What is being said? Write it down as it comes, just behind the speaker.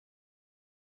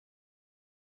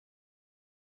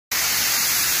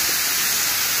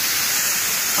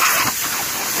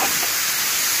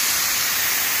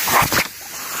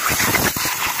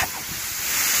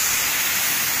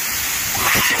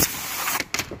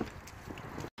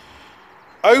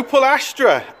Opel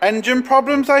Astra, engine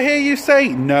problems I hear you say?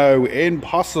 No,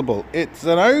 impossible. It's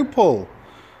an Opel.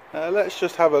 Let's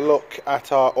just have a look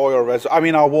at our oil reservoir.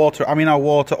 Oil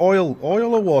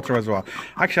or water reservoir?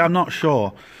 Actually, I'm not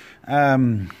sure.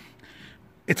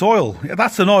 It's oil.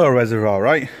 That's an oil reservoir,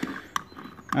 right?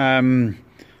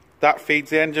 That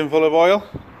feeds the engine full of oil.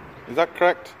 Is that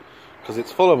correct? Because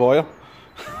it's full of oil.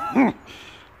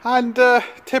 And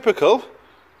typical,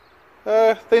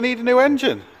 they need a new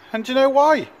engine. And do you know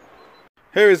why?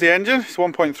 Here is the engine. It's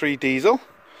 1.3 diesel.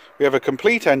 We have a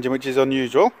complete engine, which is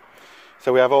unusual.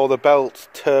 So we have all the belts,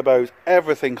 turbos,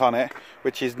 everything on it,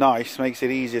 which is nice, makes it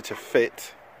easier to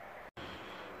fit.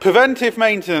 Preventive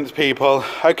maintenance, people.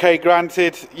 Okay,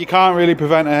 granted, you can't really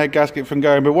prevent a head gasket from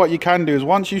going, but what you can do is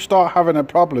once you start having a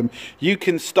problem, you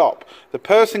can stop. The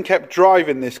person kept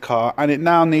driving this car and it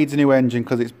now needs a new engine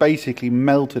because it's basically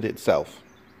melted itself.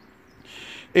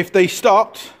 If they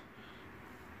stopped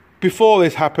before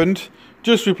this happened,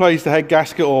 just replace the head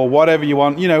gasket or whatever you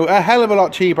want. You know, a hell of a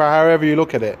lot cheaper, however you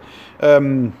look at it,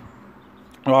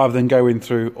 rather than going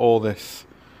through all this.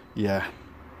 Yeah.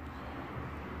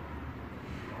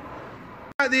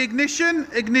 The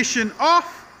ignition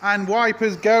off, and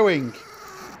wipers going.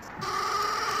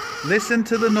 Listen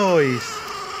to the noise.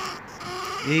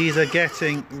 These are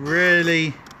getting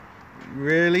really,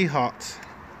 really hot.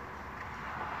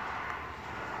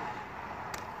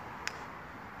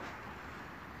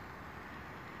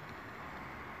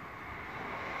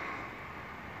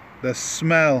 The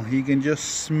smell, you can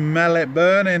just smell it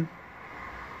burning.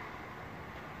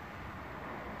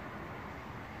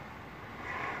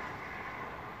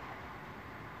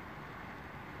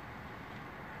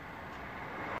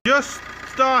 Just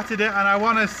started it and I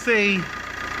want to see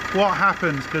what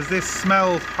happens because this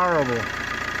smells horrible.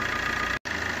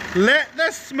 Let the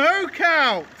smoke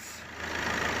out!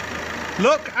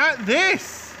 Look at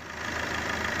this!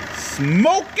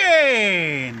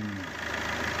 Smoking!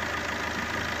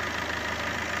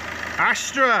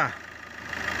 Astra!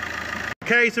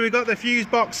 Okay, so we've got the fuse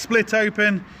box split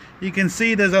open. You can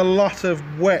see there's a lot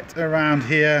of wet around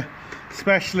here,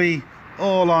 especially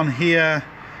all on here.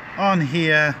 On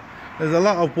here there's a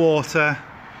lot of water.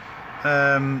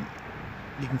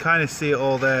 You can kind of see it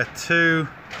all there too.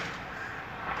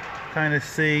 Kind of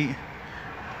see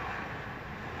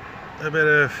a bit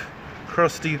of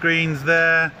crusty greens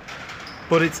there,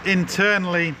 but it's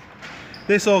internally,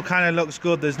 this all kind of looks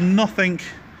good. There's nothing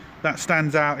that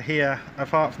stands out here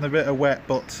apart from the bit of wet,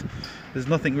 but there's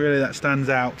nothing really that stands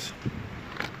out.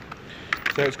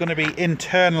 So it's going to be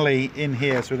internally in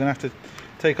here, so we're going to have to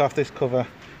take off this cover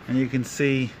and you can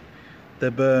see the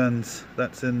burns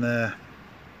that's in there.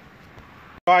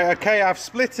 Right, okay, I've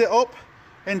split it up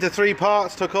into 3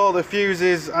 parts, took all the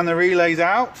fuses and the relays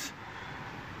out,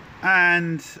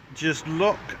 and just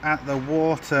look at the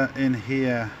water in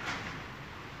here.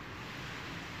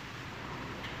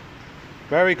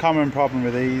 Very common problem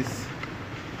with these.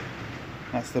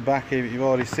 That's the back of it, you've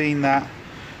already seen that.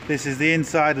 This is the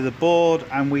inside of the board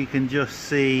and we can just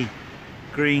see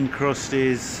green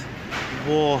crusties,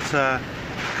 water,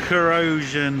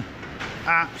 corrosion,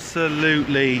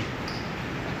 absolutely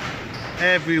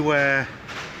everywhere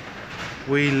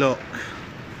we look.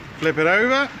 Flip it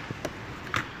over,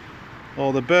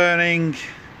 all the burning,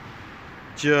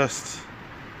 just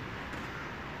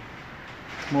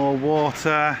more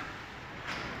water,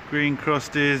 green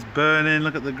crusties burning.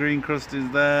 Look at the green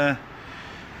crusties there.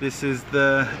 This is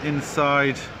the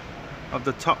inside of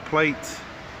the top plate.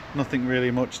 Nothing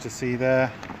really much to see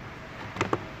there,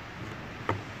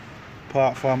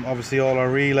 apart from obviously all our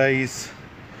relays,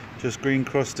 just green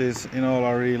crusties in all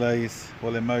our relays,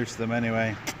 well in most of them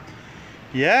anyway.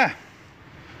 Yeah,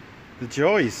 the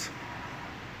joys.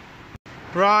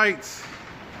 Right,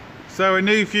 so a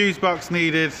new fuse box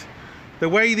needed. The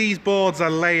way these boards are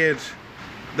layered,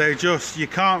 they're just, you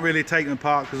can't really take them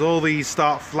apart because all these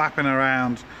start flapping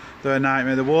around. They're a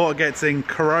nightmare. The water gets in,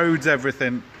 corrodes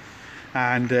everything.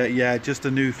 And yeah, just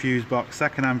a new fuse box,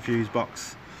 second-hand fuse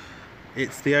box.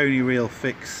 It's the only real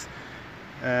fix.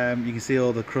 You can see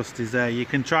all the crusties there. You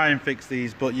can try and fix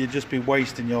these, but you'd just be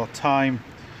wasting your time.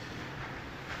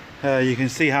 You can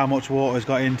see how much water's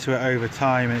got into it over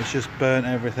time and it's just burnt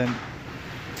everything.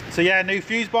 So yeah, new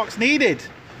fuse box needed.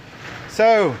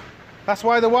 So that's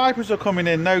why the wipers are coming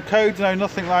in. No codes, no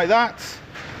nothing like that.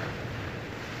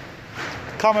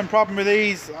 Common problem with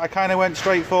these, I kind of went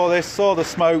straight for this, saw the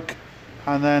smoke,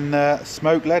 and then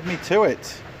smoke led me to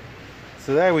it.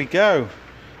 So there we go.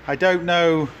 I don't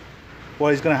know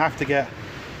what he's going to have to get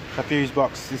a fuse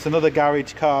box. It's another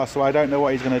garage car, so I don't know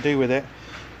what he's going to do with it.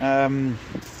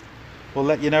 We'll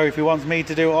let you know if he wants me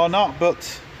to do it or not,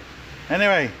 but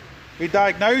anyway, We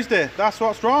diagnosed it. That's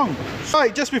what's wrong.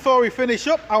 Right, just before we finish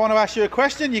up, I want to ask you a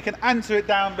question. You can answer it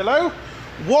down below.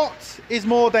 What is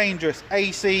more dangerous,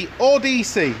 AC or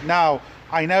DC? Now,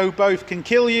 I know both can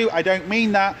kill you. I don't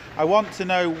mean that. I want to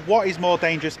know what is more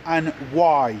dangerous and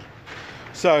why.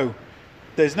 So,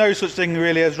 there's no such thing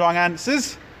really as wrong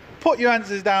answers. Put your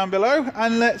answers down below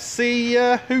and let's see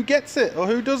who gets it or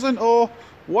who doesn't or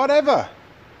whatever.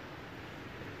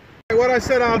 What I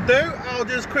said I'll do, I'll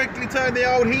just quickly turn the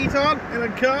old heat on in the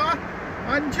car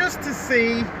and just to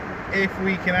see if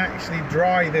we can actually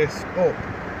dry this up.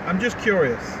 I'm just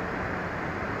curious.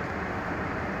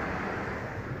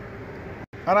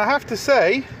 And I have to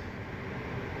say,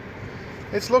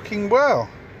 it's looking well.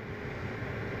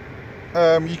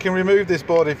 You can remove this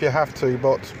board if you have to,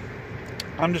 but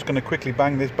I'm just going to quickly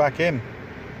bang this back in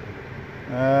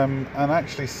and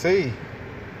actually see.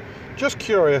 Just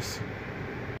curious.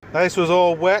 This was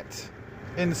all wet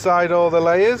inside all the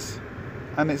layers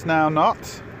and it's now not.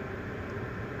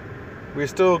 We've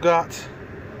still got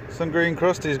some green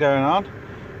crusties going on,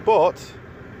 but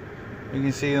you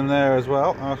can see them there as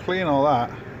well. I'll clean all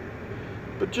that.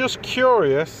 But just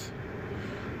curious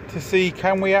to see,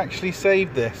 can we actually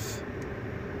save this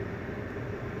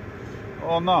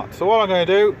or not? So what I'm going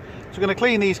to do is I'm going to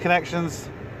clean these connections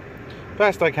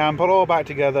best I can, put it all back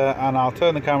together, and I'll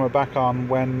turn the camera back on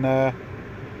when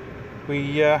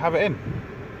we have it in.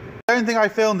 I don't think I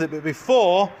filmed it, but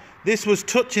before this was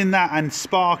touching that and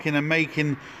sparking and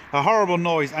making a horrible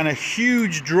noise and a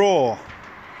huge draw.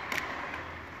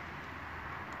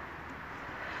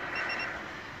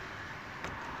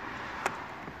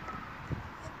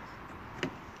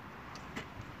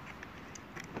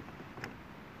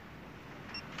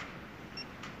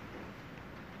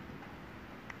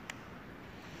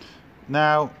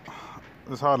 Now,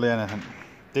 there's hardly anything.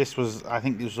 This was, I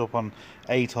think this was up on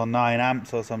 8 or 9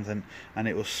 amps or something, and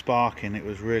it was sparking. It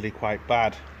was really quite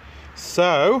bad.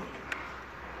 So,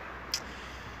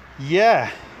 yeah,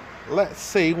 let's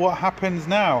see what happens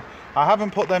now. I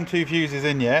haven't put them 2 fuses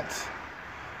in yet.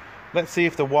 Let's see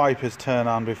if the wipers turn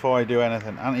on before I do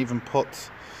anything. I haven't even put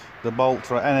the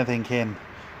bolts or anything in.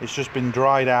 It's just been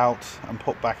dried out and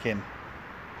put back in.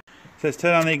 So let's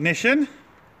turn on the ignition.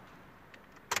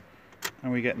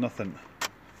 And we get nothing.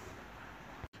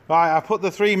 Right, I put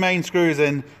the 3 main screws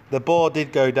in. The board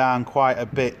did go down quite a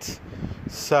bit.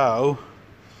 So,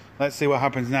 let's see what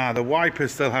happens now. The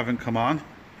wipers still haven't come on.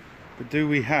 But do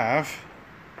we have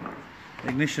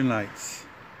ignition lights?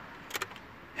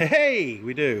 Hey,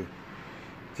 we do.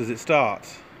 Does it start?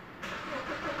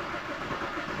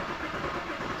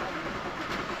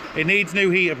 It needs new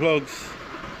heater plugs.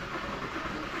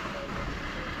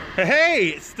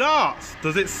 Hey, it starts.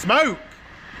 Does it smoke?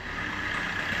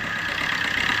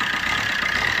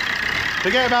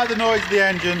 Forget about the noise of the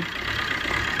engine.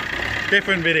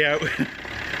 Different video.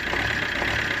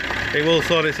 It will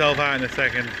sort itself out in a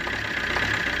second.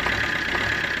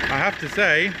 I have to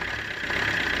say,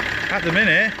 at the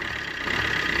minute,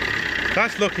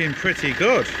 that's looking pretty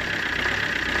good.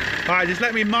 Alright, just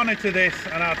let me monitor this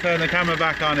and I'll turn the camera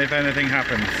back on if anything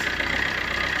happens.